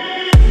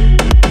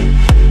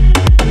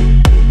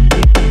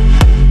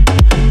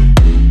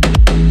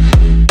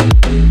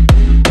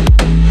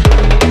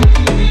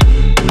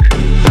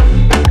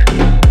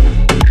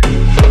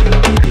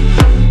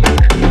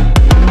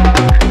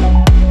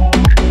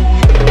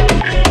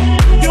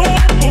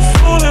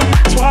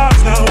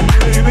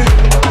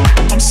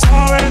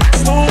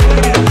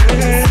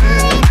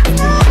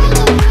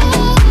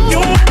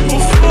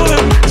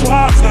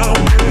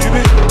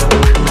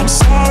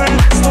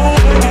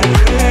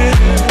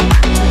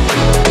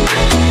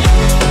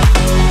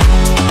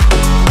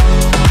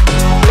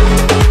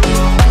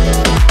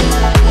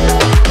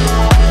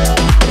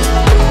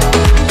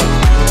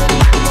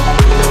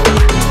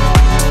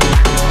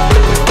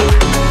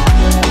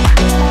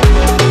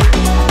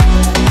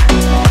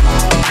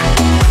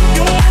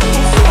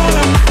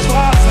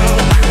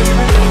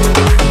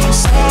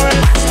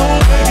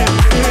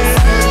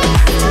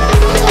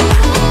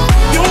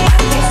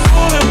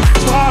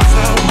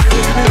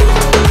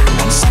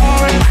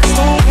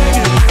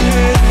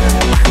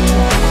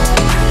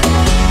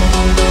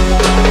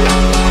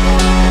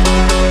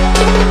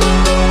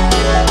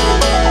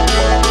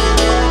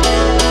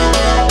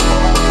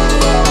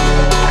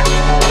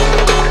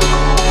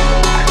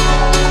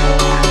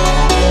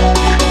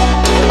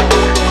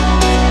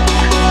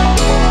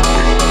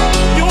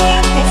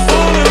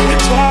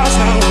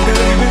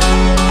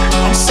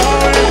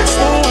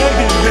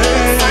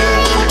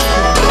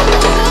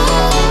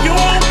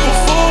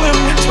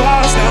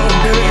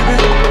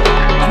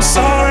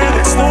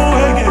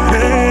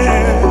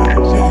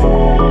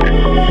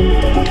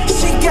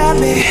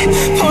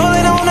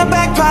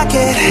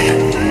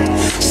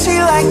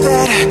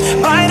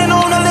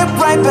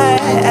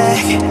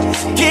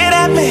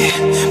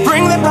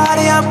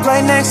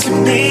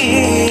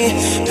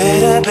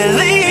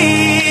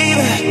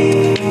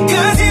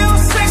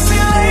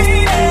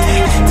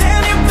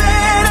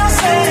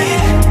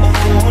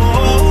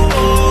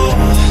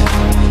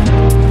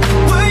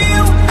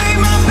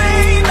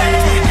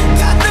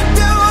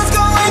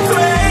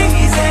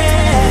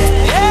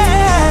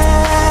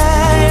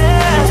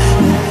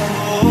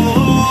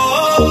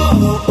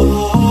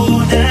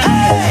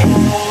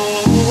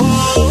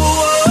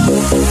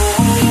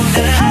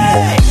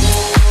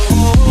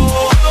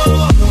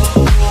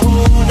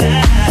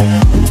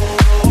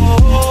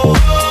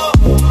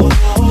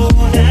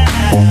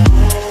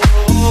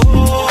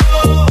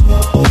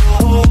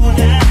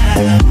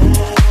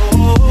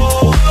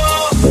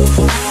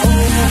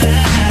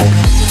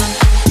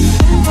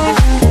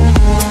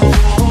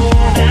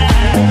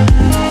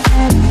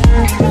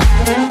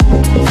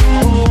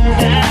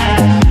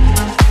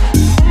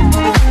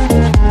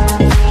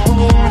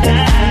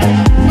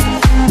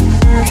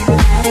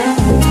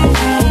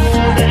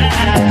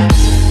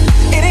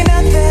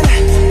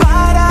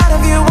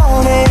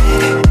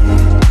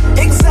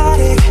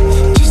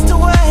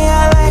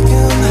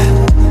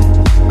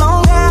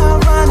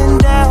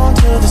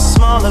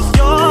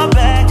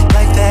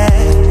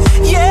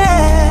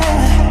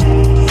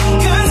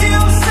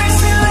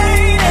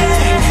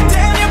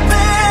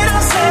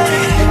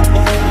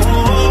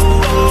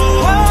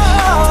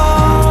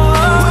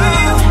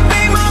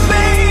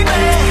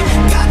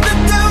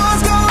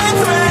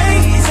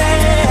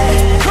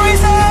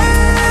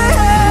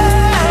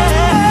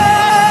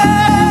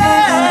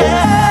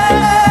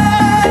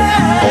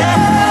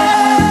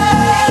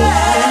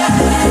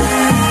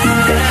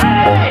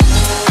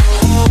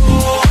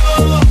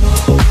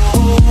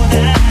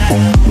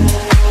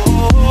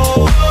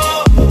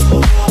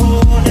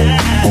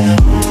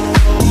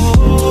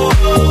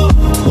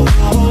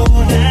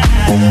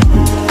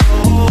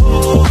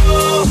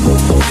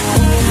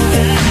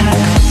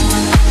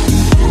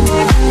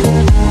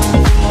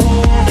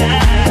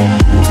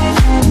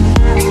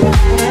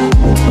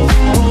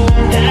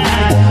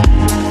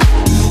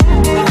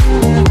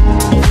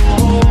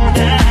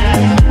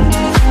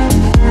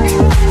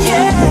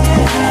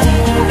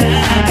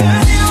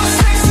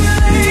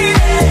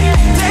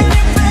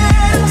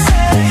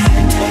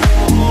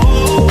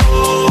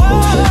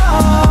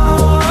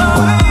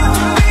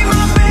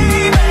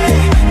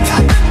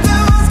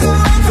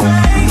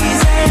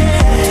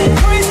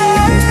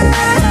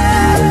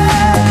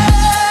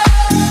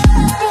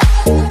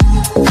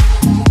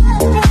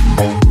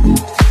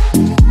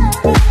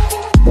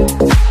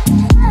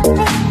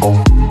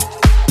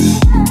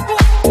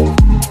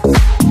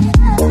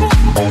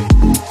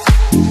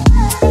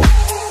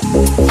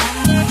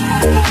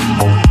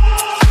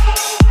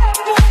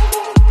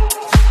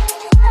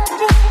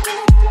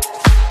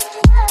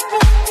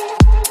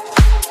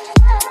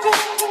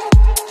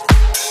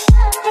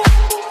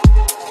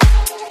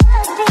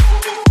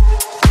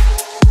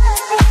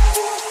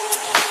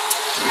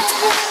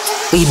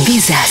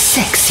 IBIZA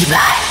Sexy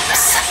Vibe.